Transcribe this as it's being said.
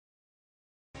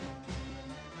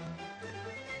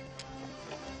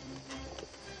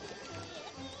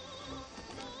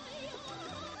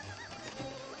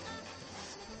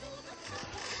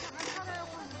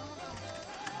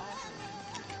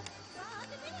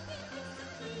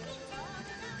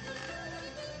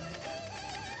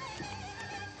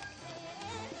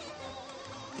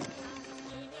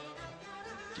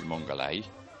Mongolei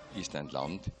ist ein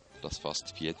Land, das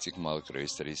fast 40 Mal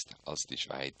größer ist als die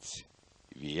Schweiz.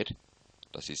 Wir,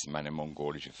 das ist meine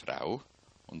mongolische Frau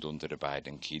und unsere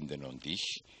beiden Kinder und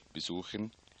ich,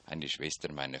 besuchen eine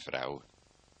Schwester meiner Frau.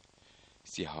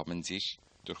 Sie haben sich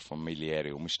durch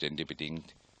familiäre Umstände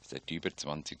bedingt seit über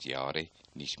 20 Jahren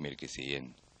nicht mehr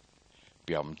gesehen.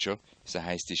 Biamcho, so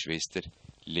heißt die Schwester,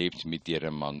 lebt mit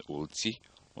ihrem Mann Ulzi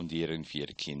und ihren 4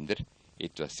 Kindern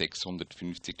etwa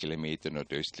 650 Kilometer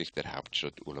nordöstlich der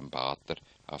Hauptstadt Ulaanbaatar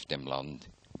auf dem Land.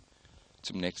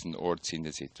 Zum nächsten Ort sind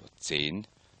es etwa 10,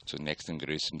 zur nächsten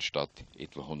größeren Stadt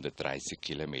etwa 130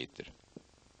 Kilometer.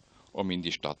 Um in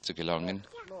die Stadt zu gelangen,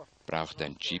 braucht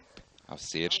ein Jeep auf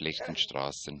sehr schlechten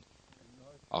Straßen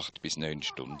 8 bis 9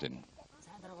 Stunden.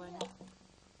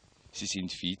 Sie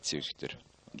sind Viehzüchter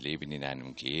und leben in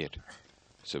einem Ger,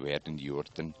 so werden die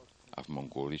Jurten auf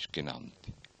Mongolisch genannt.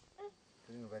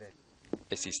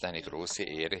 Es ist eine große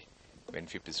Ehre, wenn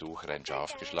für Besucher ein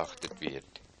Schaf geschlachtet wird.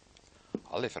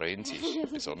 Alle freuen sich,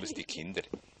 besonders die Kinder,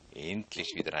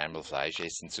 endlich wieder einmal Fleisch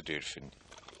essen zu dürfen.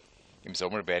 Im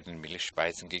Sommer werden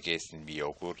Milchspeisen gegessen wie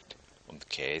Joghurt und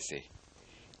Käse,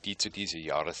 die zu dieser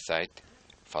Jahreszeit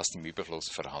fast im Überfluss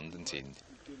vorhanden sind.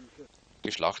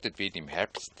 Geschlachtet wird im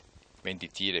Herbst, wenn die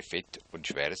Tiere fett und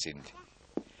schwer sind.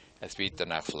 Es wird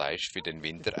dann auch Fleisch für den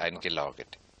Winter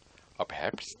eingelagert. Ab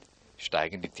Herbst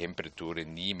steigen die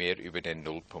Temperaturen nie mehr über den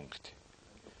Nullpunkt.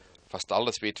 Fast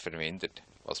alles wird verwendet,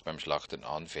 was beim Schlachten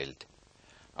anfällt.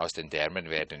 Aus den Därmen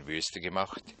werden Würste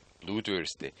gemacht,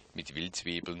 Blutwürste mit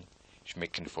Wildzwiebeln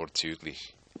schmecken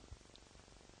vorzüglich.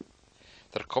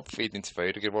 Der Kopf wird ins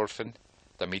Feuer geworfen,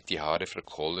 damit die Haare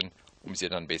verkohlen, um sie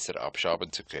dann besser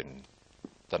abschaben zu können.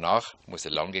 Danach muss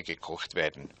er lange gekocht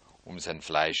werden, um sein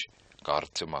Fleisch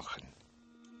gar zu machen.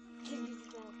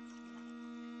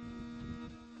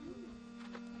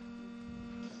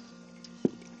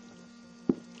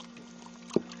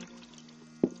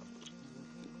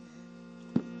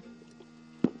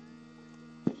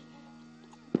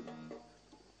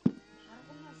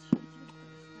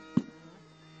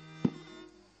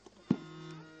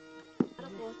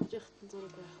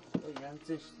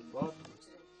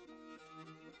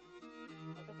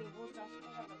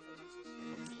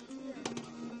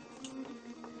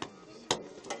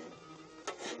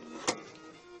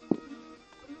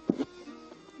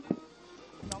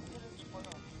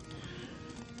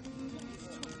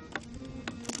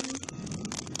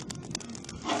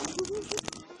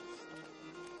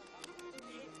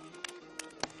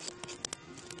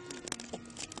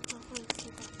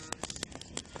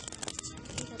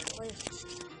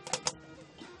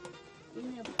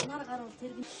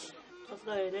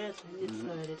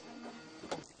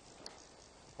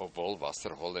 Obwohl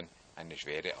Wasserholen eine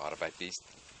schwere Arbeit ist,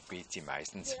 wird sie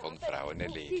meistens von Frauen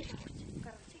erledigt.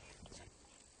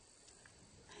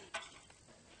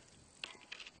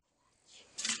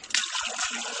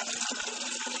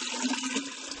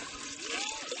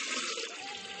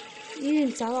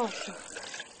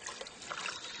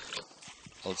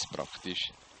 Als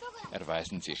praktisch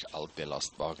erweisen sich alte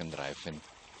Lastwagenreifen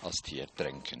als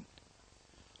Tiertränken.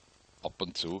 Ab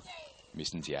und zu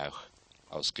müssen sie auch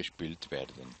ausgespült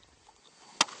werden.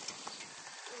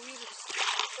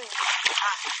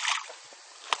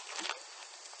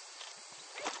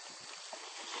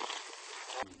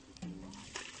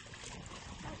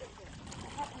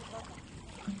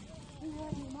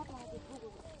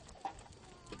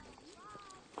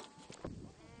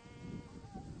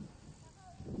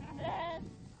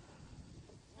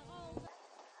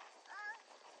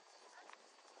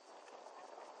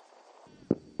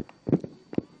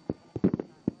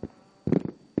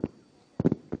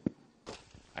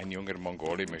 Ein junger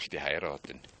Mongole möchte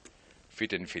heiraten. Für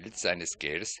den Filz seines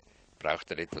Gers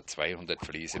braucht er etwa 200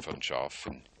 Fliese von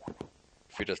Schafen.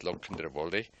 Für das Locken der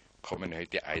Wolle kommen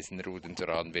heute Eisenruten zur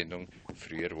Anwendung,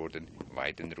 früher wurden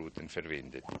Weidenruten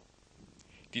verwendet.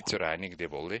 Die zu reinigende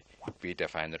Wolle wird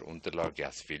auf einer Unterlage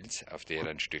aus Filz, auf der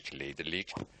ein Stück Leder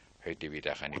liegt, heute wird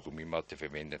auch eine Gummimatte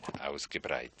verwendet,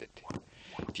 ausgebreitet.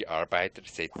 Die Arbeiter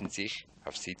setzen sich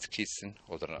auf Sitzkissen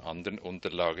oder an anderen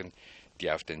Unterlagen,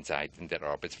 die auf den Seiten der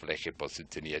Arbeitsfläche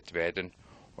positioniert werden,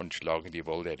 und schlagen die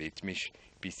Wolle rhythmisch,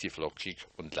 bis sie flockig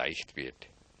und leicht wird.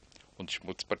 Und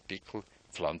Schmutzpartikel,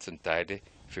 Pflanzenteile,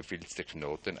 verfilzte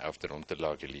Knoten auf der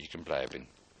Unterlage liegen bleiben.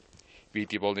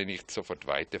 Wird die Wolle nicht sofort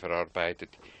weiterverarbeitet,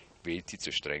 wird sie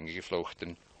zu Stränge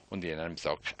geflochten und in einem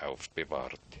Sack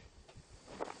aufbewahrt.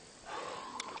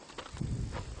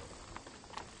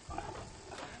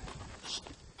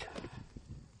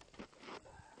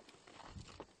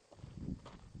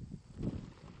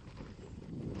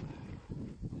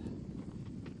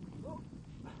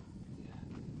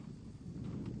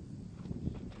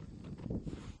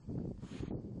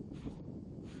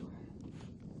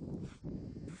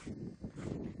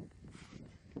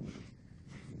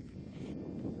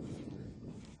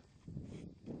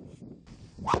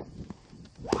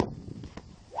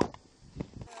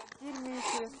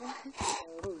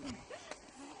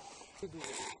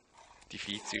 Die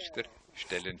Viehzüchter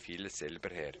stellen vieles selber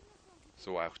her,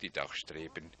 so auch die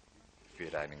Dachstreben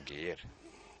für einen Geher.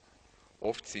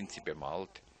 Oft sind sie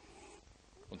bemalt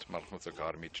und manchmal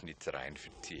sogar mit Schnitzereien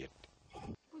verziert.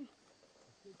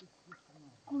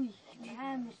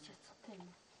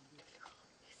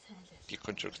 Die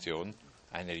Konstruktion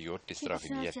einer Jurte ist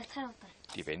raffiniert.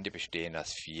 Die Wände bestehen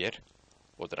aus 4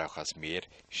 oder auch aus mehr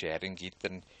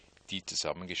Scherengittern, die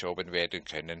zusammengeschoben werden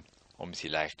können, um sie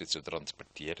leichter zu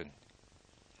transportieren.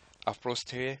 Auf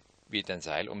Brusthöhe wird ein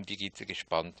Seil um die Gitter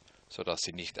gespannt, sodass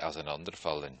sie nicht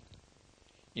auseinanderfallen.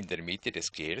 In der Mitte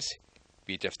des Gehrs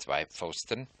wird auf 2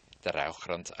 Pfosten der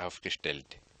Rauchkranz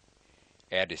aufgestellt.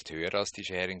 Er ist höher als die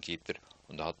Scherengitter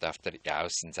und hat auf der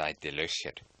Außenseite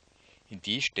Löcher. In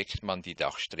die steckt man die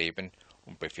Dachstreben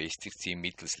und befestigt sie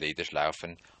mittels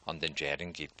Lederschlaufen an den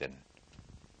Scherengittern.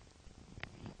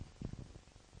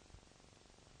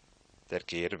 Der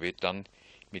Geher wird dann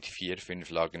mit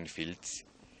 4-5 Lagen Filz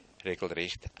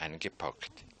regelrecht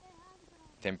eingepackt.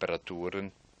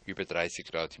 Temperaturen über 30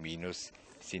 Grad minus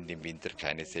sind im Winter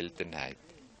keine Seltenheit.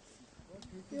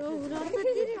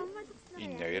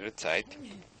 In neuerer Zeit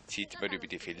zieht man über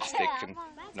die Filzdecken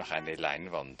noch eine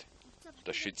Leinwand.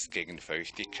 Das schützt gegen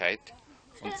Feuchtigkeit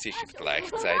und sichert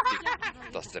gleichzeitig,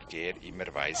 dass der Geher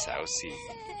immer weiß aussieht.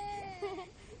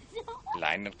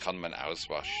 Leinen kann man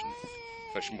auswaschen,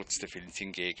 verschmutzter Filz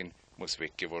hingegen muss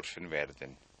weggeworfen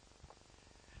werden.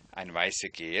 Ein weißer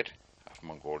Geher, auf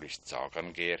Mongolisch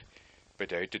Zagan-Geher,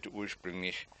 bedeutet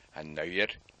ursprünglich ein neuer,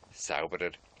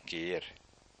 sauberer Geher.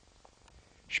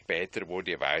 Später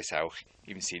wurde Weiß auch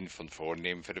im Sinn von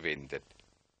vornehm verwendet.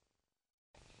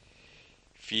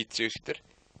 Viehzüchter,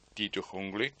 die durch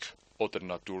Unglück oder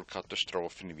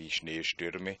Naturkatastrophen wie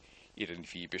Schneestürme ihren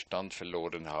Viehbestand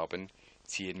verloren haben,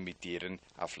 ziehen mit ihren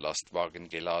auf Lastwagen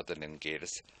geladenen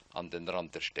Gers an den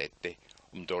Rand der Städte,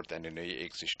 um dort eine neue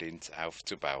Existenz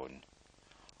aufzubauen.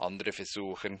 Andere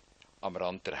versuchen, am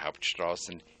Rand der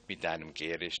Hauptstraßen mit einem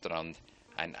Gehrrestaurant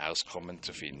ein Auskommen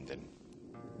zu finden.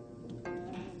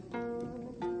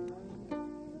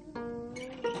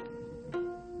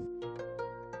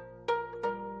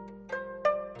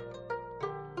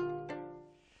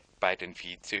 Bei den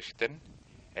Viehzüchtern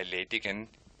erledigen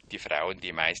die Frauen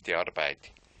die meiste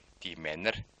Arbeit. Die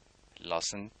Männer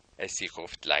lassen es sich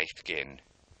oft leicht gehen.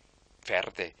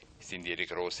 Pferde sind ihre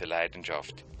große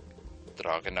Leidenschaft,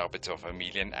 tragen aber zum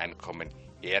Familieneinkommen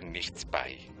eher nichts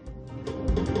bei.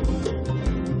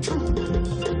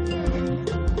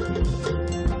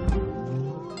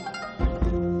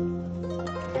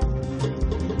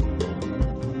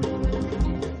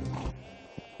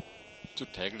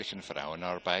 Zur täglichen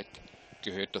Frauenarbeit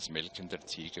gehört das Melken der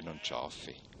Ziegen und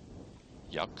Schafe.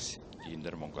 Yaks, die in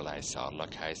der Mongolei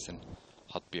Sarlak heißen,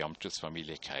 hat Beamtus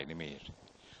Familie keine mehr.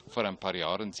 Vor ein paar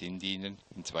Jahren sind ihnen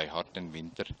in 2 harten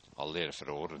Winter alle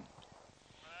erfroren.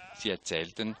 Sie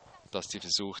erzählten, dass sie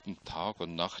versuchten, Tag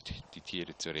und Nacht die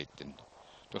Tiere zu retten,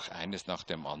 doch eines nach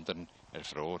dem anderen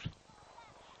erfror.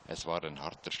 Es war ein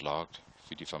harter Schlag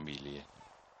für die Familie.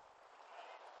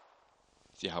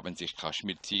 Sie haben sich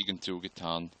Kaschmirziegen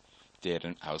zugetan,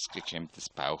 deren ausgekämmtes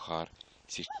Bauchhaar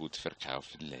sich gut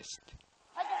verkaufen lässt.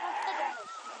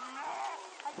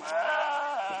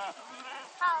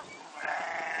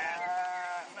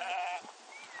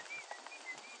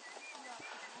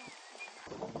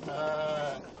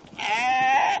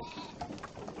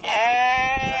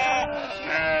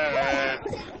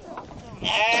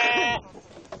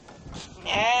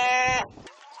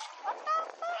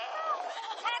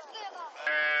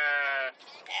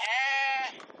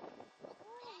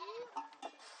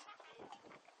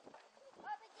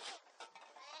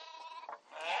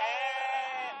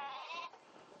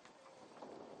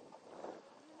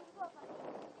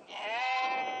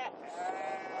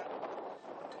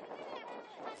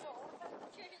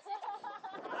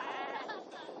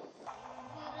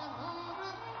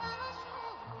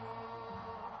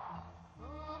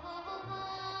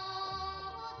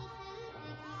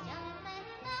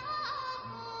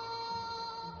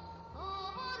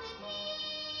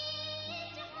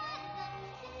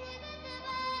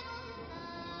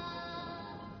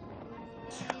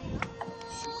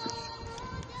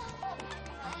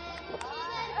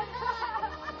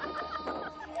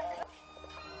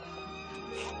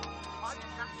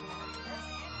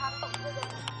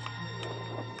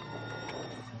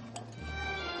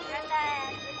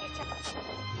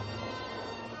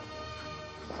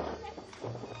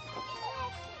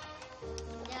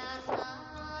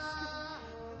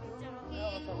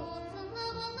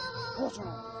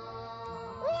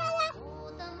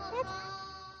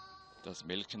 Das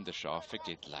Melken der Schafe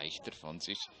geht leichter von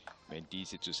sich, wenn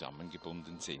diese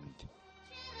zusammengebunden sind.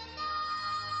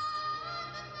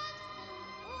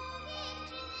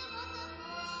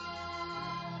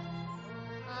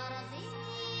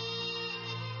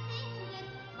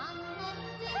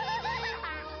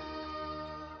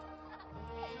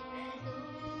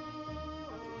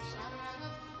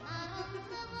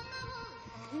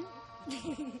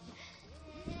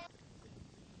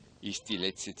 Ist die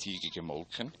letzte Ziege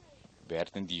gemolken,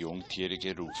 werden die Jungtiere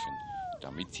gerufen,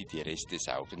 damit sie die Reste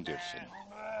saugen dürfen.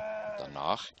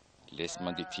 Danach lässt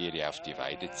man die Tiere auf die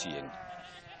Weide ziehen.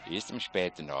 Erst am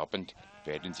späten Abend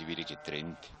werden sie wieder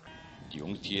getrennt. Die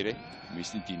Jungtiere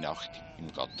müssen die Nacht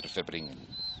im Gatter verbringen.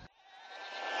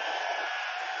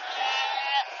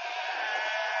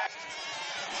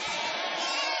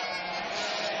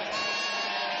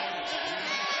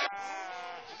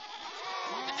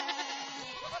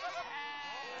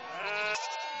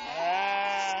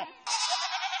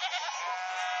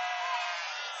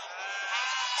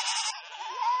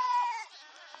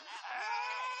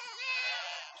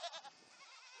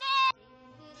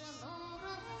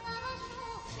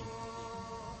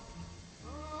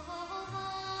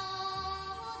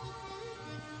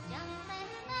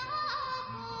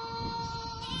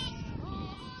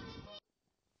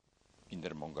 In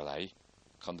der Mongolei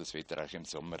kann das Wetter auch im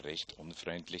Sommer recht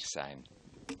unfreundlich sein.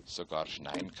 Sogar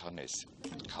schneien kann es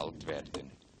und kalt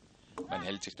werden. Man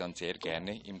hält sich dann sehr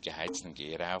gerne im geheizten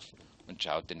Gär auf und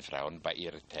schaut den Frauen bei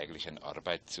ihrer täglichen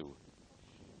Arbeit zu.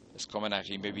 Es kommen auch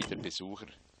immer wieder Besucher,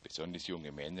 besonders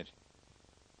junge Männer.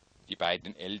 Die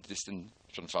beiden ältesten,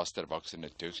 schon fast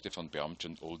erwachsene Töchter von Beamch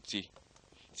und Ozi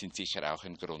sind sicher auch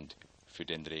ein Grund für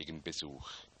den regen Besuch.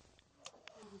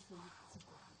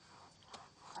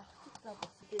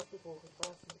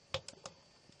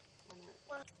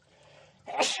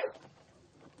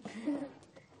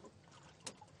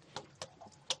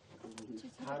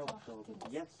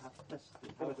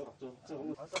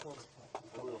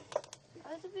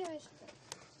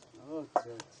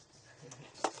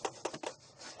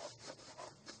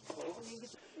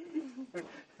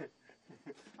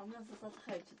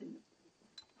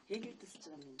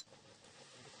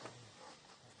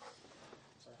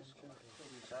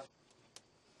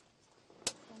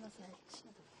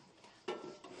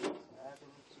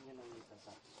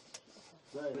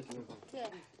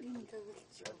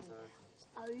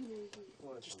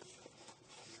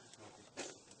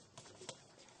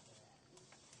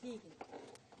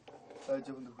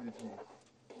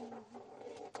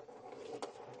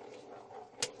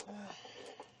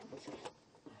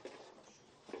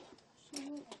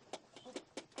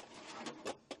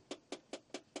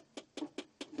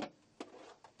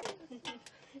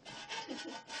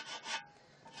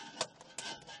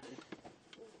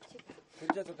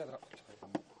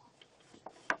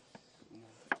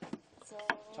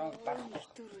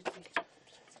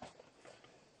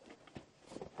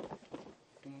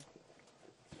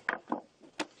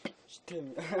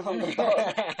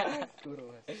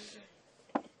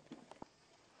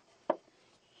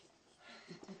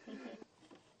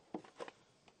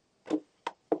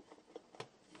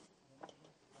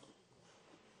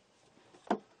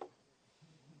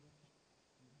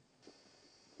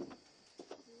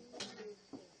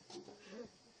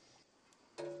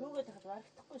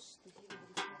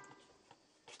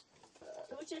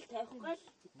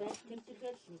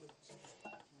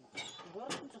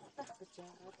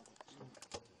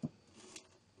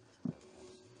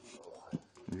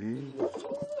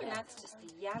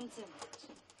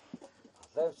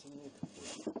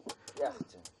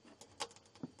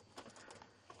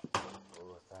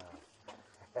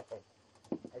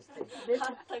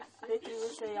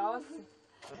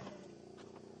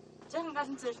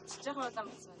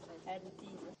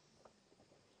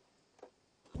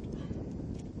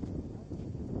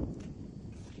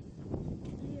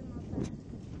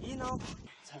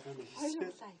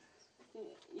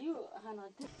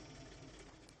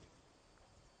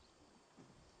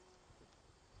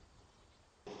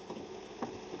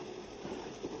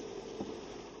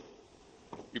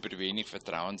 Über wenig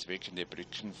vertrauensweckende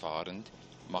Brücken fahrend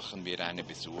machen wir einen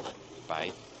Besuch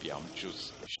bei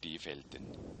Beamchus Stiefelten.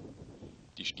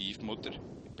 Die Stiefmutter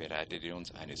bereitete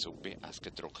uns eine Suppe aus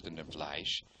getrocknetem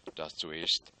Fleisch, das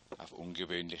zuerst auf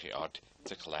ungewöhnliche Art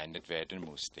zerkleinert werden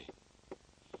musste.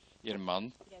 Ihr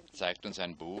Mann zeigt uns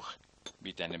ein Buch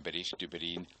mit einem Bericht über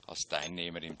ihn als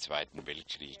Teilnehmer im Zweiten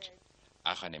Weltkrieg.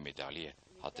 Auch eine Medaille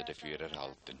hat er dafür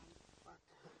erhalten.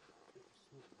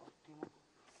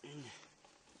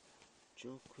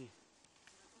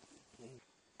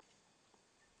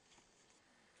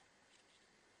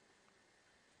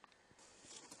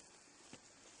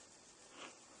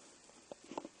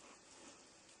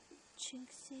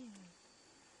 Шингэсэн юм.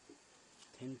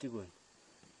 Тэндэг байна.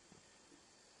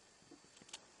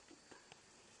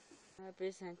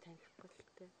 Би сайн танихгүй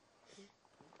л дээ.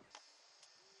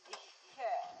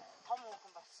 Том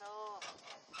хүн болсон.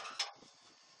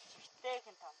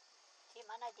 Чигтэйхэн том. Тийм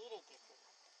манайд ирээд ирсэн.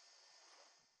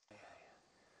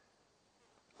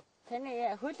 Таны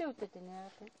хуулийн үдэд энэ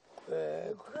яагаад вэ?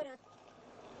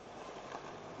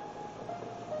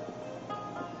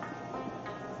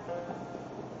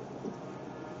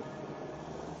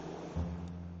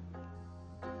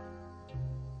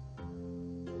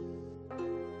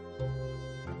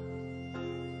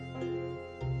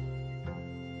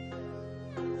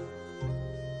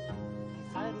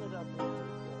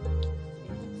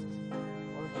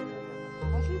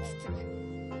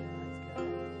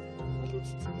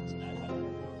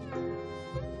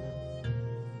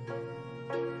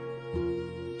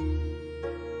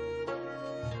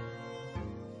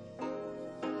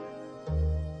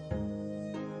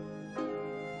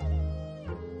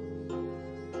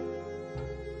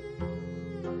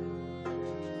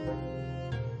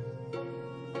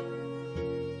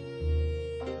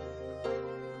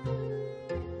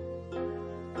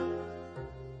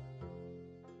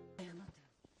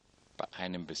 Bei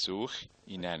einem Besuch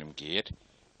in einem Gär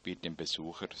wird dem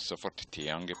Besucher sofort Tee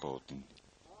angeboten.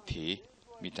 Tee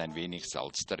mit ein wenig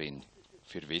Salz darin,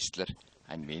 für Westler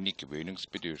ein wenig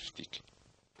gewöhnungsbedürftig.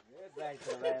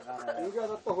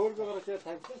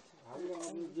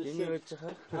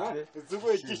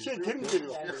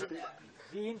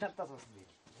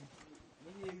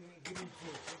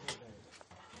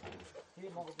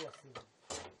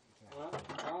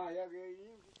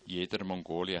 Jeder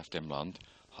Mongole auf dem Land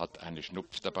hat eine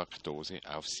Schnupftabakdose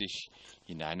auf sich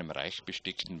in einem reich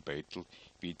bestickten Beutel,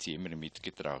 wird sie immer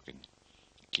mitgetragen.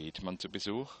 Geht man zu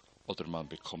Besuch oder man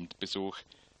bekommt Besuch,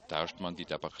 tauscht man die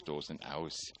Tabakdosen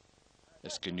aus.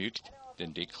 Es genügt,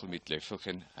 den Deckel mit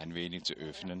Löffelchen ein wenig zu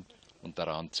öffnen und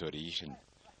daran zu riechen.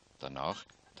 Danach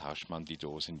tauscht man die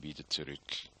Dosen wieder zurück.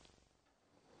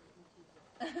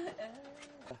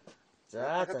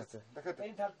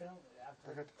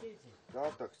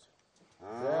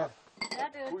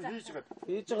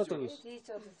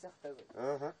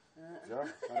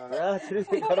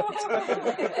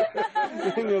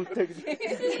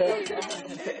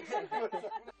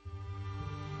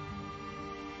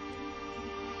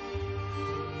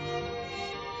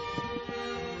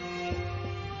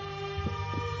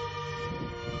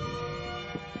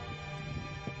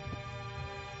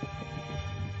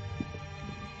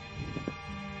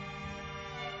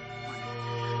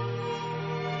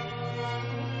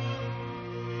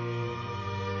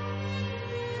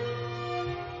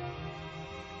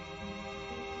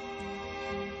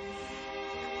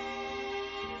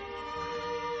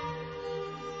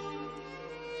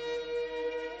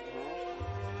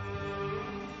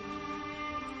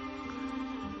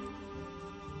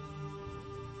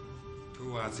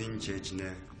 Азийн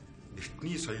жижнэ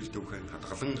эртний соёл төвхөнд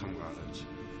хадгалан хамгаалж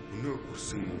өнөө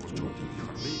хүрсэн монголчуудын эх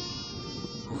орны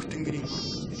хөх тэнгэрийн хор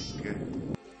гэж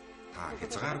нэрлэдэг. Та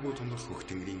хязгааргүй тунах хөх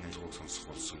тэнгэрийн аялгыг сонсох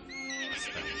болсон.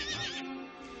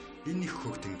 Энэ их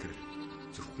хөх тэнгэр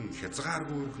зөвхөн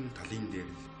хязгааргүй өргөн талын дээр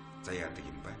заяадаг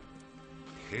юм байна.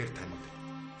 Тэгэхээр танд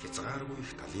хязгааргүй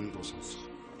их талын дуу сонсох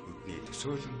нүдний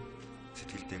төсөөлөн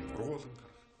сэтгэлдээ ургуулan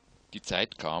гарах. Die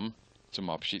Zeit kam zum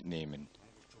Abschied nehmen.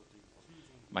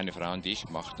 Meine Frau und ich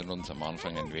machten uns am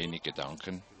Anfang ein wenig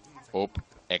Gedanken, ob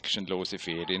actionlose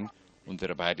Ferien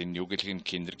unserer beiden jugendlichen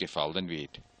Kinder gefallen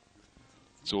wird.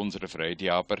 Zu unserer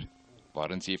Freude aber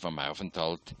waren sie vom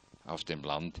Aufenthalt auf dem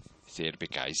Land sehr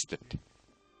begeistert.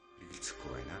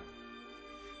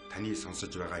 Таны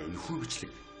сонсож байгаа энэхүү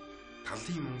бичлэг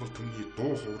талын Монгол түмний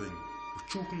дуу хоорын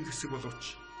өчүүхэн хэсэг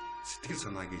боловч сэтгэл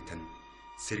санаагийг тань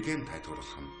сэргээн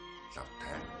тайлбарлах нь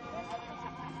лавтай.